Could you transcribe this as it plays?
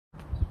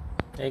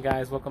Hey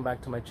guys, welcome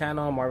back to my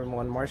channel.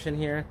 Marvin1 Martian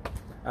here.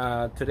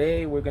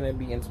 Today we're going to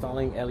be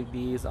installing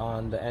LEDs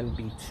on the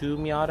NB2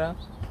 Miata.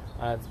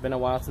 It's been a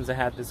while since I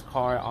had this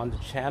car on the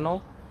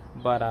channel,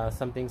 but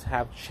some things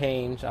have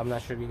changed. I'm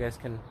not sure if you guys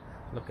can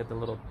look at the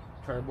little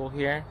turbo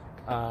here.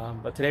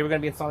 But today we're going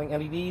to be installing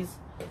LEDs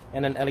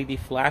and an LED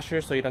flasher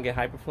so you don't get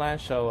hyper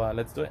flash. So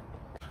let's do it.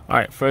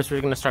 Alright, first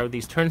we're going to start with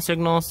these turn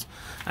signals.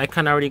 I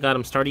kind of already got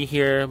them started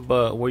here,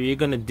 but what you're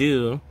going to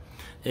do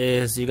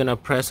is you're gonna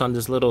press on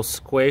this little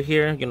square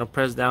here. You're gonna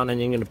press down and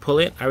you're gonna pull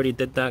it. I already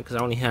did that because I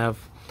only have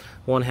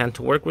one hand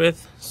to work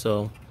with,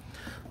 so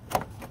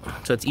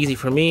it's easy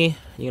for me.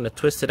 You're gonna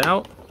twist it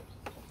out,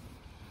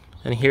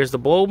 and here's the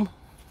bulb,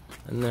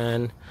 and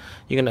then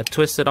you're gonna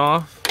twist it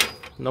off.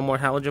 No more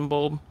halogen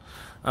bulb.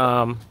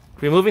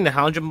 Removing the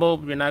halogen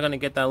bulb, you're not gonna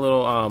get that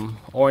little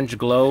orange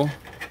glow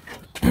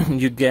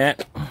you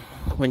get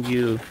when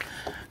you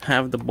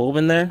have the bulb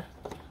in there.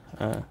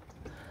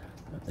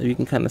 You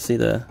can kind of see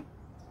the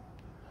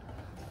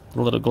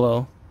little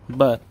glow,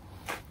 but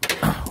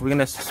we're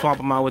gonna swap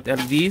them out with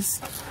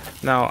LEDs.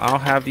 Now I'll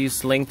have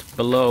these linked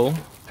below,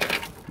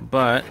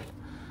 but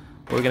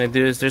what we're gonna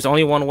do is there's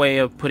only one way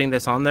of putting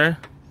this on there,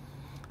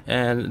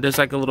 and there's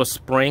like a little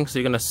spring, so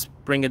you're gonna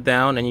spring it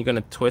down and you're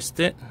gonna twist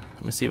it.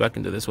 Let me see if I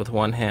can do this with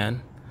one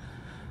hand.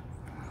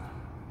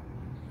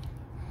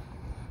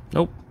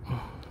 Nope.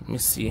 Let me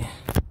see.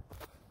 Let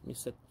me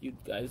set you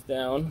guys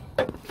down.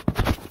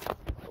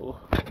 Oh.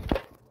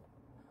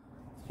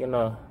 You're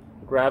gonna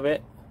grab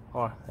it.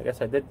 Oh, I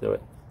guess I did do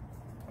it.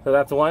 So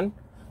that's one.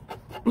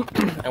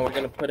 And we're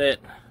gonna put it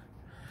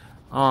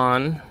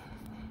on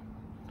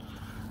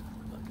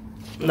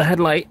the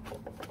headlight.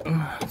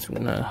 So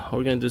what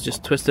we're gonna do is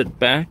just twist it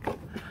back.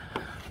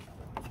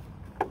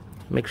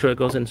 Make sure it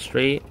goes in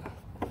straight.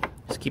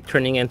 Just keep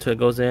turning it until it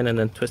goes in and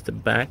then twist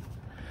it back.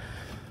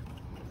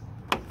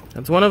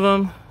 That's one of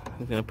them.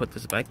 I'm gonna put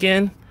this back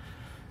in.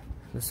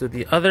 Let's do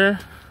the other.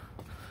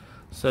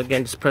 So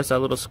again, just press that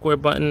little square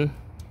button.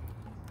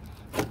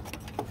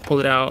 Pull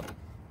it out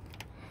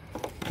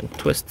and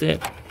twist it.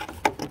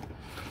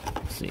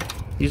 Let's see,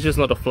 these are just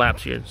little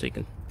flaps here, so you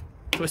can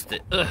twist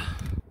it. Ugh.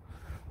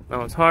 That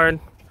one's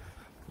hard.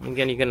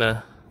 Again, you're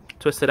gonna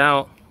twist it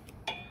out,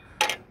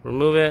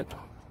 remove it,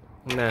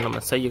 and then I'm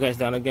gonna set you guys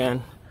down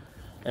again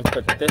and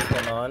put this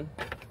one on.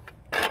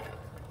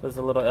 There's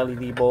a little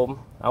LED bulb.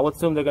 I would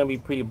assume they're gonna be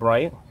pretty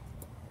bright,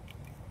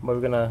 but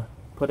we're gonna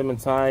put them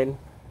inside.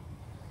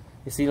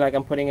 You see, like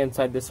I'm putting it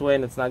inside this way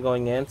and it's not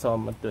going in, so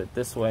I'm gonna do it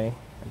this way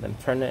and then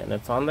turn it and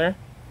it's on there.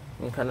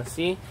 You can kind of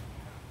see.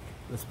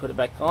 Let's put it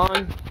back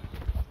on.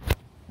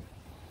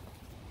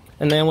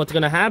 And then what's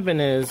gonna happen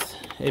is,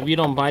 if you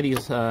don't buy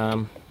these,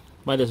 buy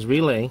this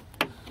relay,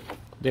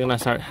 they're gonna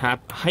start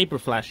hyper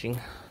flashing.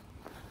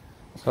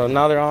 So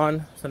now they're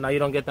on. So now you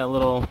don't get that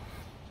little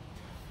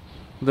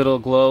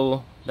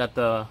glow that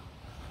the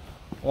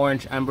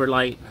orange amber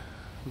light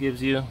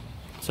gives you.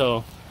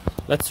 So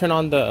let's turn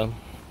on the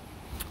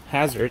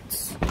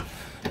hazards,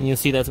 and you'll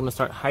see that's gonna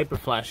start hyper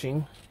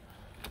flashing.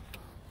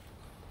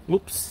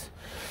 Whoops.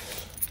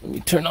 Let me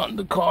turn on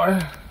the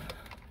car.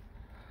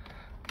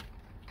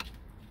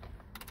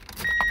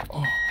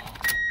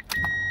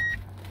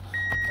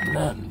 And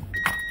then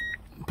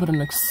put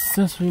an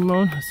accessory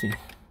mode. Let's see.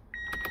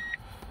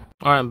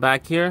 Alright, I'm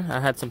back here.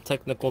 I had some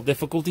technical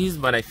difficulties,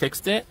 but I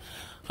fixed it.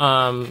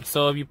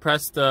 So if you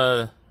press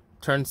the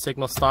turn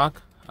signal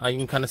stock, you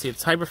can kind of see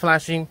it's hyper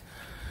flashing.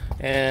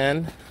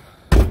 And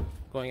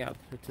going out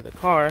to the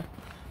car,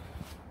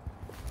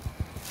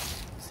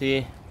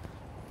 see,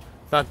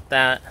 it's not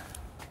that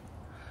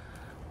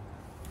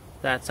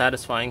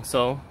satisfying.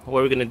 So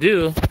what we're gonna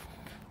do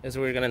is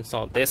we're gonna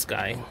install this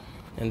guy,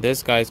 and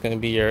this guy is gonna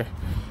be your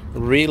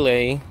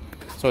relay,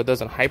 so it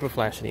doesn't hyper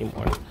flash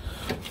anymore.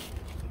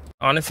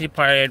 Honestly,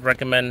 probably I'd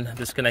recommend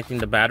disconnecting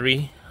the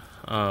battery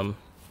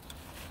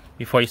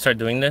before you start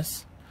doing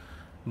this,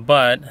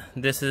 but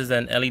this is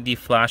an LED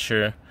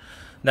flasher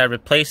that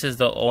replaces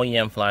the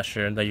OEM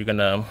flasher that you're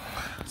gonna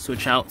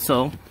switch out.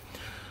 So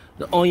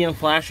the OEM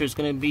flasher is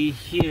gonna be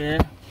here.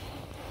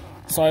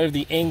 Sorry if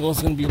the angle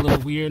is gonna be a little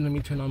weird. Let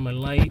me turn on my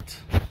light.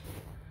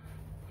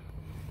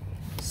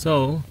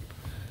 So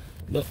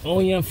the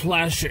OEM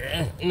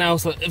flasher, now,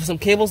 so if some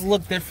cables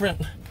look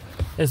different,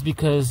 it's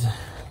because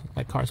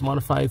my car's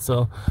modified,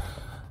 so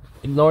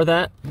ignore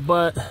that.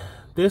 But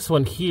this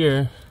one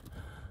here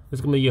is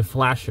gonna be your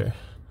flasher.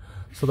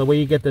 So the way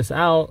you get this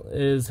out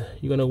is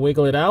you're gonna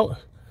wiggle it out.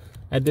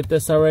 I did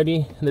this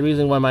already. The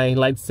reason why my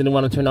lights didn't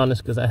want to turn on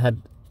is because I had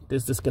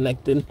this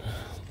disconnected.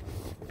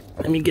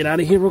 Let me get out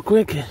of here real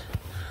quick.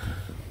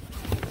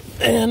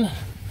 And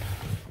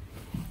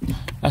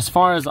as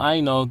far as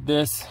I know,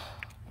 this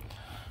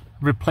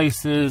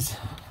replaces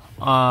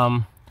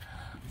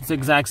it's the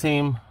exact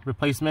same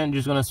replacement. You're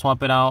just gonna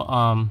swap it out,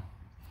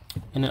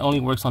 and it only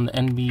works on the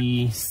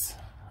NB1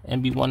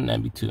 and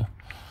NB2. So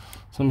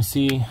let me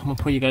see. I'm gonna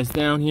put you guys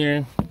down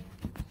here.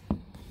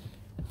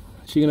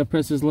 So you're gonna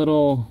press this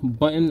little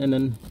button and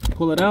then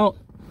pull it out,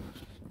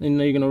 and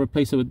then you're gonna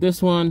replace it with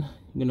this one.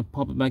 You're gonna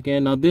pop it back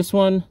in. Now this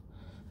one's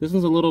a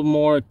little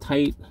more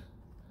tight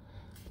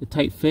a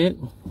tight fit.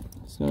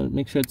 So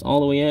make sure it's all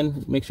the way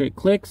in, make sure it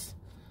clicks,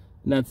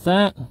 and that's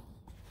that.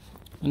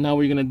 And now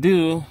what you're gonna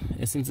do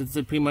is, since it's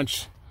pretty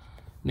much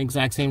an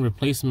exact same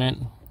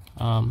replacement,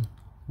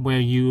 where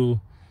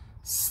you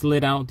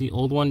slid out the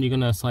old one, you're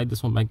gonna slide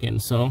this one back in.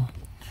 So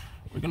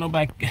we're gonna go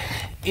back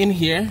in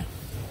here,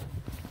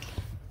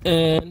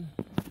 and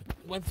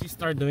once you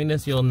start doing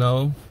this, you'll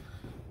know.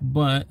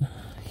 But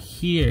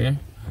here,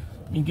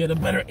 you get a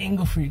better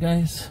angle for you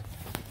guys,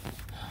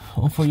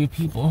 or for you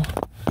people.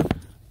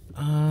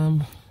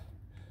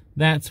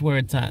 That's where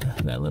it's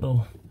at, that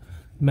little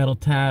metal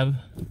tab.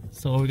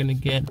 So we're gonna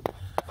get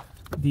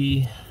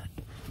the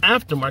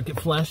aftermarket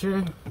flasher,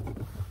 and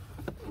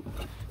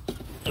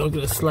we're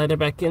gonna slide it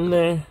back in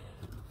there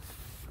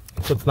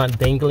so it's not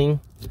dangling.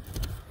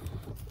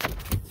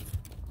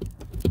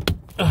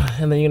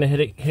 And then you're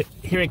gonna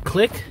hear it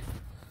click,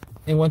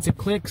 and once it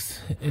clicks,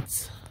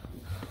 it's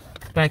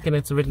back in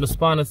its original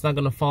spot. It's not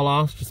gonna fall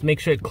off. Just make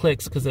sure it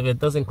clicks, because if it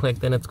doesn't click,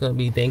 then it's gonna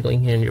be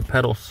dangling here in your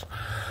pedals.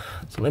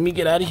 So let me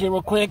get out of here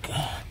real quick.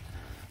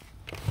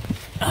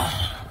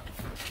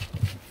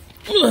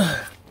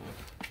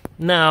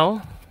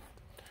 Now,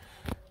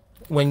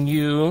 when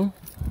you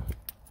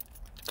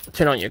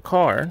turn on your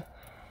car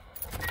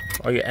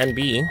or your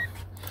NB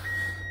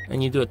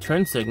and you do a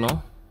turn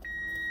signal,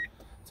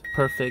 it's a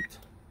perfect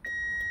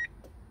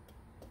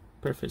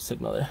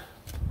signal there.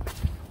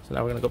 So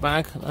now we're gonna go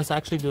back. Let's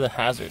actually do the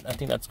hazard. I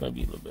think that's gonna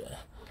be a little bit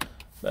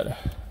better.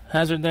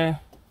 Hazard there.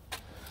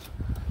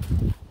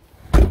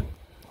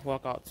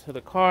 Walk out to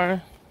the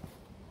car.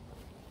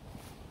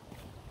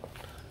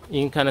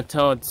 You can kind of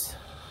tell it's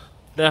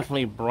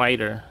definitely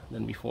brighter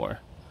than before,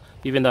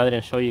 even though I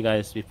didn't show you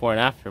guys before and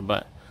after,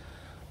 but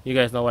you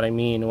guys know what I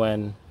mean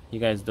when you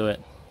guys do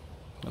it.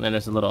 And then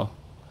there's a little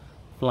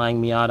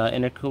flying Miata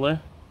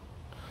intercooler.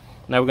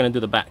 Now we're gonna do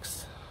the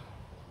backs.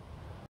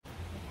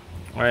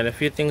 All right, a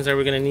few things that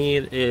we're gonna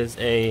need is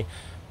a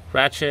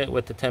ratchet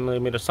with the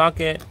 10mm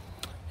socket,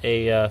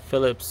 a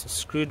Phillips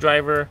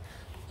screwdriver,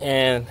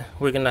 and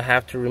we're gonna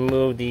have to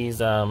remove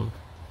these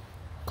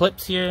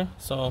clips here.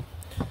 So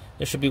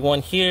there should be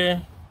one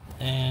here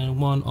and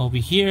one over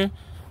here.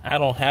 I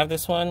don't have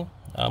this one.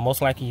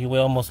 Most likely you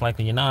will, most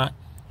likely you're not.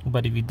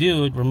 But if you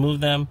do, remove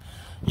them.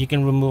 You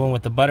can remove them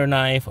with a butter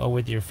knife or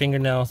with your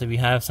fingernails if you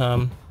have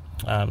some.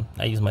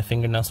 I use my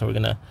fingernails, so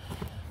I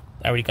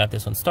already got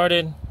this one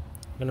started.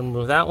 I'm gonna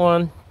remove that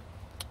one.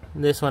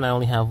 This one I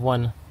only have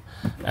one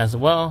as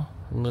well.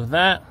 Remove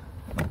that.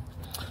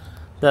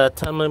 The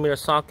 10mm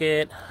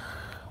socket,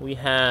 we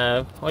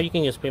have, or you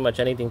can use pretty much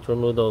anything to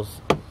remove those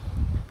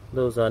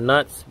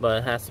nuts, but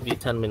it has to be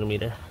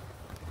 10mm.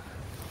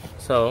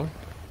 So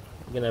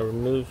I'm gonna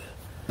remove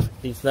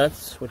these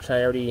nuts, which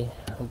I already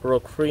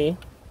broke free.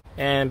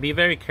 And be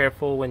very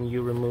careful when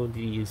you remove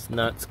these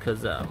nuts,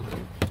 because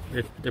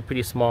they're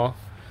pretty small.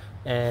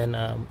 And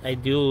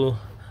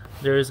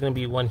there is gonna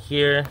be one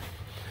here,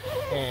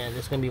 and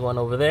there's gonna be one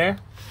over there.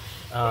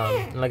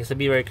 And like I said,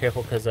 be very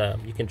careful, because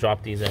you can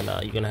drop these and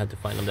you're gonna have to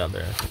find them down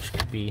there, which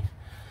could be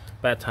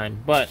bad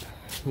time. But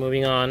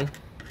moving on,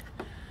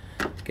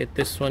 get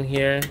this one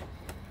here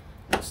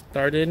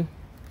started,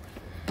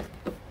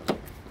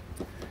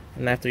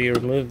 and after you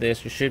remove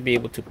this, you should be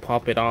able to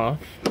pop it off.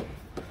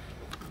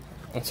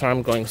 I'm sorry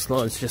I'm going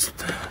slow, it's just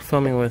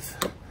filming with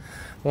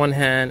one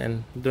hand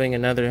and doing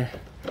another,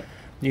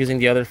 using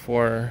the other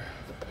for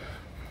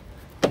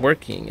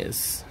working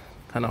is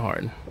kind of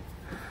hard.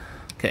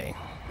 Okay,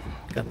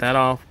 got that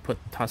off,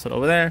 toss it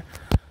over there.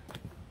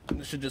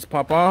 It should just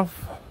pop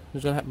off.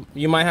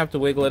 You might have to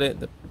wiggle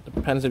it,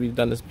 depends if you've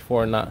done this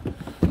before or not,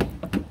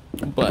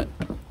 but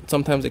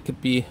sometimes it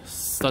could be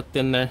stuck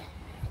in there.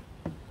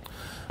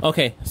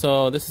 Okay,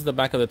 so this is the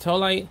back of the tail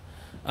light.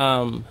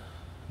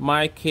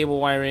 My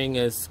cable wiring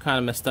is kind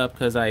of messed up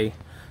because I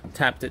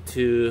tapped it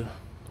to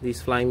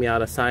these Flying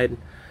Miata side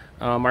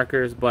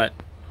markers, but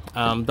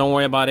don't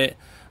worry about it.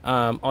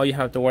 All you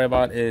have to worry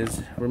about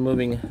is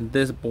removing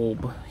this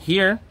bulb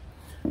here,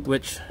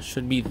 which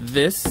should be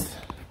this.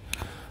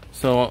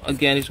 So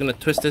again, he's gonna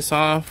twist this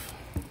off,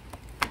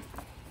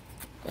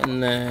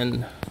 and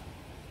then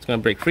it's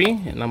gonna break free,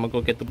 and I'm gonna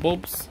go get the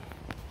bulbs.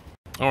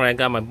 All right, I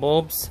got my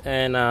bulbs,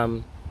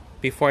 and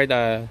before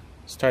I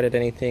started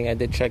anything, I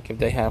did check if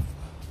they have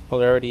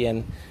polarity,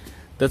 and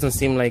doesn't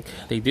seem like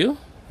they do,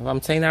 if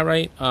I'm saying that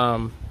right.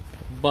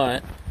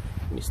 But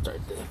let me start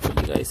for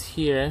you guys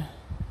here.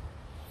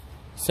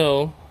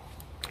 So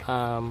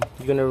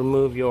you're gonna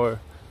remove your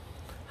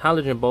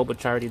halogen bulb,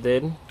 which I already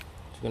did.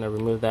 You're gonna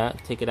remove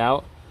that, take it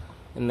out,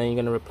 and then you're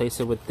gonna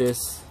replace it with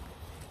this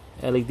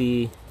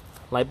LED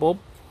light bulb.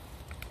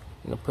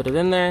 I'm gonna put it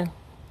in there,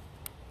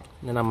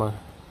 and then I'm gonna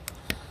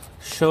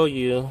show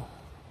you.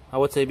 I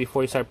would say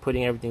before you start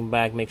putting everything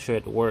back, make sure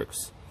it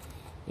works.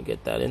 You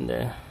get that in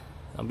there.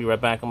 I'll be right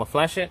back. I'm gonna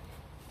flash it.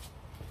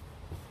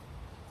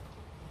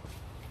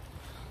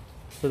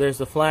 So there's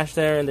the flash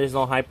there, and there's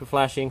no hyper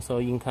flashing, so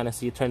you can kind of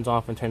see it turns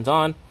off and turns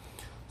on.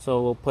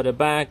 So we'll put it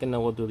back, and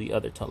then we'll do the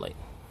other tail light.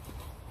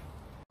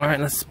 All right,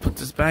 let's put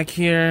this back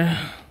here,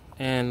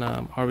 and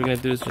all we're gonna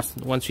do is just,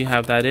 once you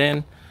have that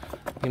in,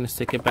 You're gonna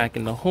stick it back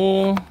in the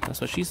hole.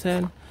 That's what she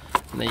said.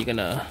 And then you're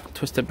gonna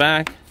twist it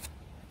back.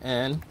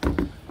 And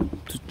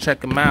to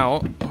check them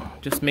out,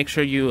 just make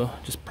sure you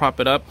just prop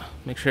it up.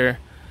 Make sure it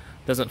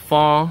doesn't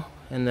fall.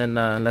 And then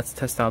let's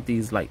test out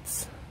these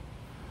lights.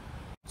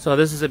 So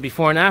this is a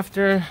before and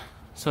after.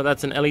 So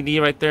that's an LED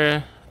right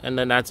there. And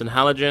then that's an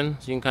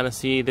halogen. So you can kind of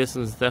see this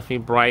is definitely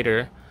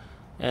brighter.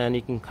 And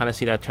you can kind of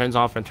see that turns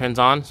off and turns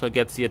on, so it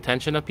gets the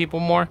attention of people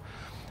more,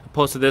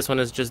 opposed to this one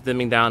is just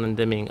dimming down and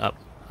dimming up.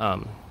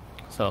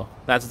 So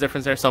that's the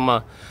difference there. So I'm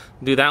gonna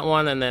do that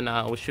one, and then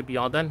we should be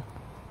all done.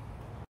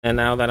 And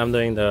now that I'm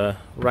doing the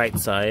right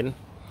side,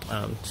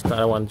 just thought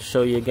I wanted to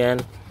show you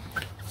again.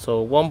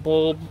 So one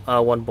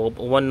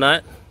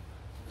nut,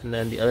 and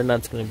then the other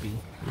nut's gonna be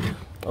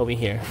over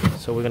here.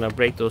 So we're gonna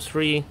break those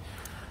free.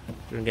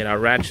 We're gonna get our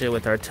ratchet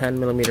with our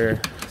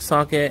 10mm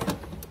socket.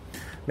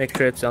 Make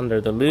sure it's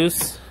under the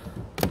loose,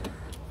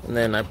 and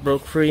then I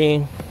broke free,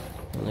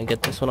 and I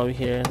get this one over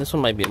here. This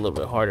one might be a little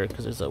bit harder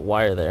because there's a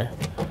wire there.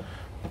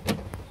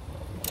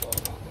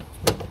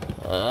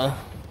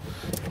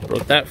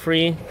 Broke that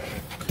free,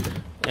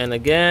 and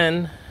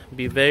again,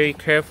 be very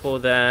careful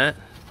that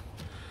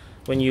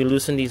when you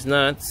loosen these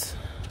nuts,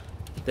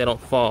 they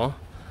don't fall.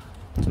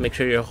 So make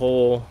sure your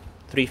whole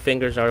 3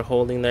 fingers are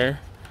holding the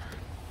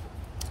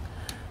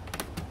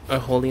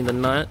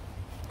nut.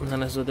 And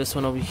then let's do this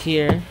one over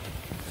here.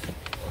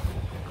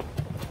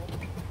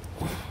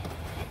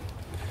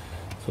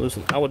 So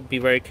listen, I would be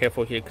very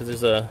careful here because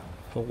there's a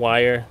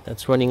wire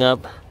that's running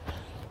up.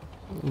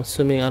 I'm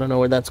assuming, I don't know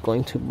where that's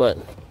going to, but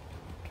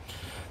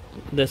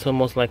this one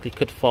most likely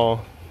could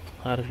fall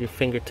out of your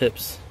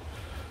fingertips.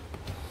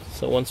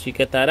 So once you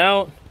get that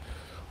out,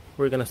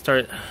 we're gonna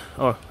start.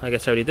 Oh, I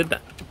guess I already did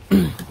that.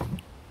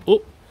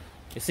 Oh,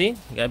 you see,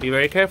 you gotta be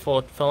very careful.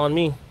 It fell on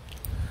me.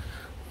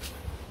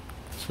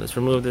 So let's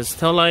remove this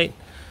tail light.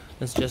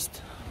 Let's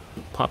just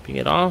popping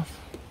it off.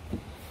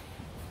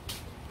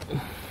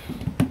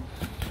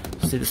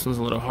 See, this one's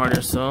a little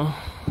harder, so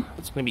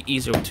it's gonna be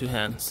easier with 2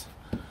 hands.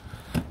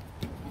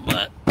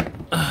 But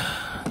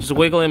just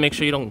wiggle it, make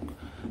sure you don't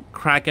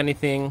crack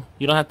anything.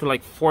 You don't have to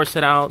like force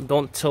it out,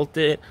 don't tilt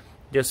it,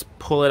 just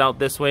pull it out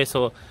this way.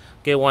 So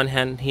get one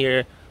hand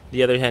here,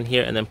 the other hand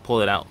here, and then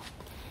pull it out.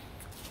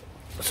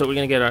 So we're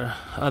gonna get our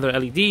other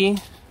LED.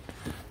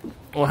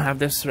 We'll have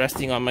this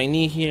resting on my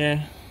knee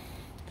here.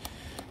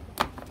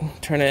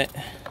 Turn it,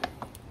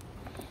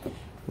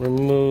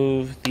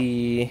 remove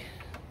the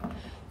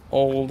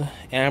old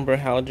amber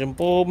halogen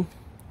bulb.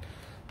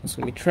 It's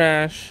gonna be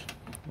trash,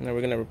 and then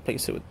we're gonna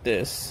replace it with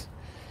this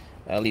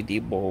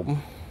LED bulb.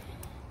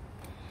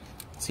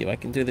 Let's see if I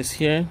can do this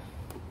here.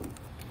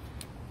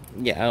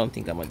 Yeah, I don't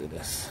think I'm gonna do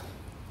this.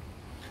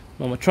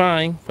 I'm gonna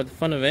try for the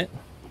fun of it.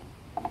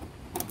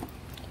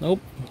 Nope,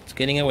 it's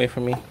getting away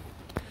from me.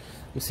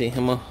 Let me see,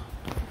 I'm gonna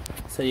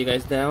set you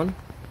guys down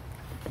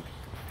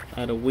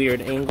at a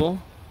weird angle.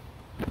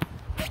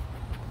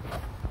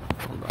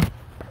 Hold on.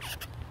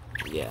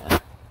 Yeah.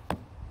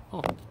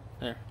 Oh,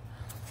 there.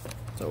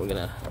 So we're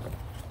gonna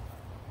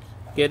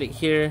get it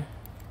here,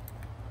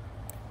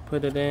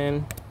 put it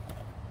in.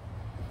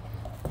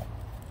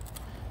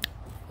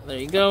 There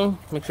you go.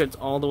 Make sure it's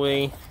all the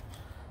way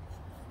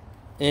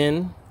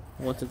in.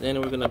 Once it's in,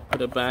 we're gonna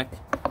put it back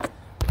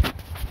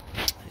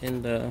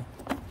in the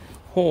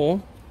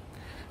hole.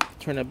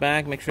 Turn it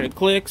back, make sure it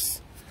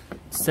clicks.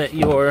 Set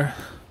your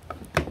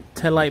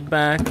tail light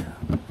back,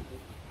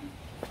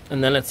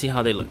 and then let's see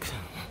how they look.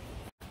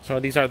 So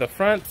these are the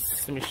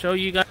fronts. Let me show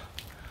you guys.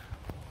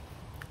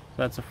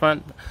 That's the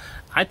front.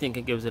 I think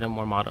it gives it a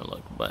more modern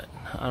look, but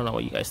I don't know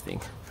what you guys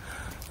think.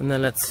 And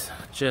then let's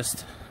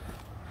just,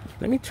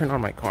 let me turn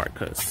on my car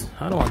because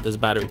I don't want this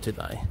battery to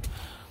die.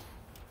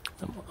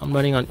 I'm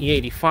running on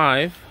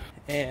E85,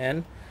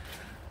 and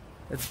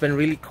it's been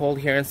really cold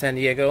here in San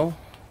Diego.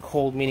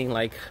 Cold meaning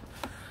like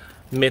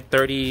mid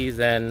 30s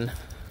and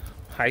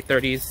high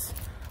 30s.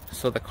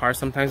 So the car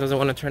sometimes doesn't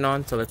want to turn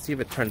on. So let's see if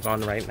it turns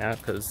on right now,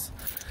 because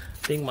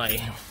I think my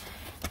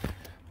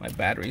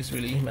battery's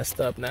really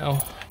messed up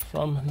now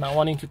from not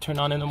wanting to turn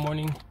on in the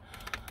morning.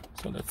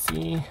 So let's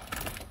see.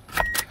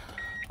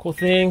 Cool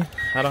thing,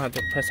 I don't have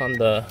to press on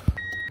the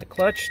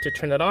clutch to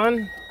turn it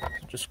on.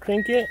 Just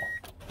crank it.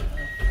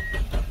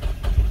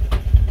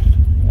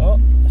 Oh,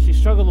 she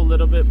struggled a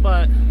little bit,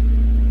 but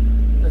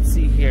let's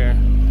see here.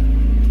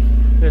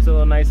 There's a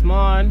little nice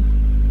mod.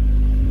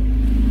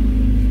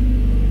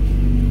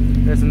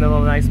 There's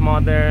another nice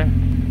mod there.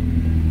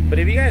 But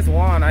if you guys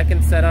want, I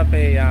can set up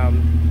a, I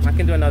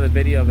can do another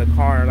video of the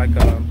car, like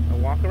a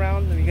walk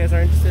around if you guys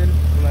are interested.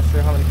 I'm not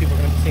sure how many people are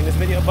going to be seeing this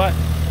video, but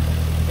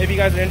if you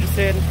guys are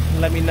interested,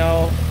 let me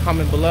know,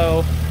 comment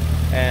below,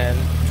 and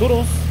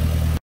toodles.